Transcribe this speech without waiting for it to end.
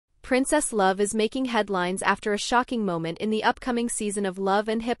Princess Love is making headlines after a shocking moment in the upcoming season of Love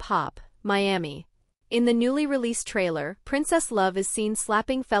and Hip Hop, Miami. In the newly released trailer, Princess Love is seen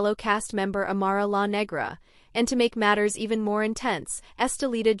slapping fellow cast member Amara La Negra, and to make matters even more intense,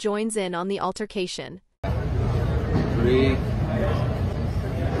 Estelita joins in on the altercation. 3.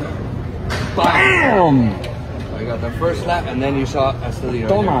 BAM! I got the first slap, and then you saw Estelita.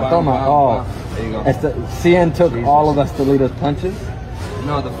 Toma, toma. Oh, there you go. CN took all of Estelita's punches?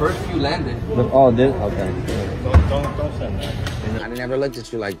 No, the first few landed. Oh, did? Okay. Don't send that. I never looked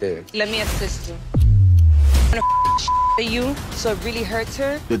at you like that. Let me assist you. You, so it really hurts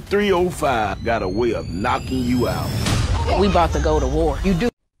her. The 305 got a way of knocking you out. We about to go to war. You do.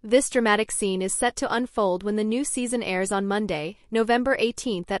 This dramatic scene is set to unfold when the new season airs on Monday, November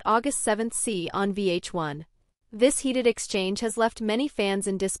 18th at August 7th C on VH1. This heated exchange has left many fans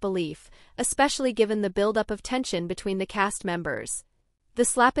in disbelief, especially given the buildup of tension between the cast members. The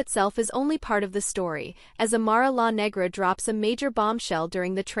slap itself is only part of the story, as Amara La Negra drops a major bombshell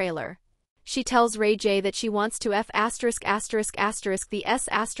during the trailer. She tells Ray J that she wants to the S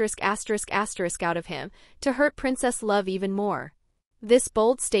out of him, to hurt Princess Love even more. This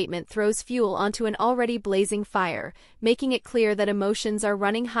bold statement throws fuel onto an already blazing fire, making it clear that emotions are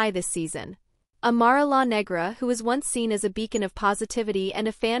running high this season. Amara La Negra, who was once seen as a beacon of positivity and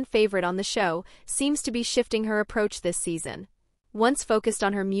a fan favorite on the show, seems to be shifting her approach this season. Once focused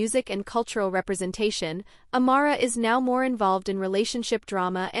on her music and cultural representation, Amara is now more involved in relationship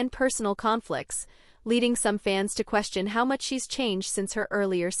drama and personal conflicts, leading some fans to question how much she's changed since her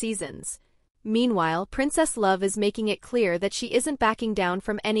earlier seasons. Meanwhile, Princess Love is making it clear that she isn't backing down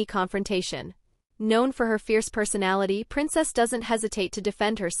from any confrontation. Known for her fierce personality, Princess doesn't hesitate to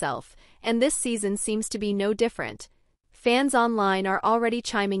defend herself, and this season seems to be no different. Fans online are already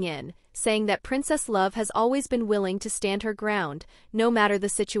chiming in, saying that Princess Love has always been willing to stand her ground, no matter the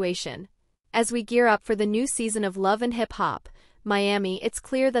situation. As we gear up for the new season of Love and Hip Hop, Miami, it's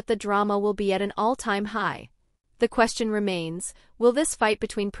clear that the drama will be at an all-time high. The question remains, will this fight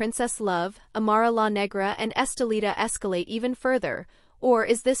between Princess Love, Amara La Negra and Estelita escalate even further, or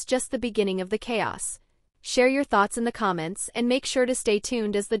is this just the beginning of the chaos? Share your thoughts in the comments and make sure to stay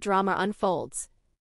tuned as the drama unfolds.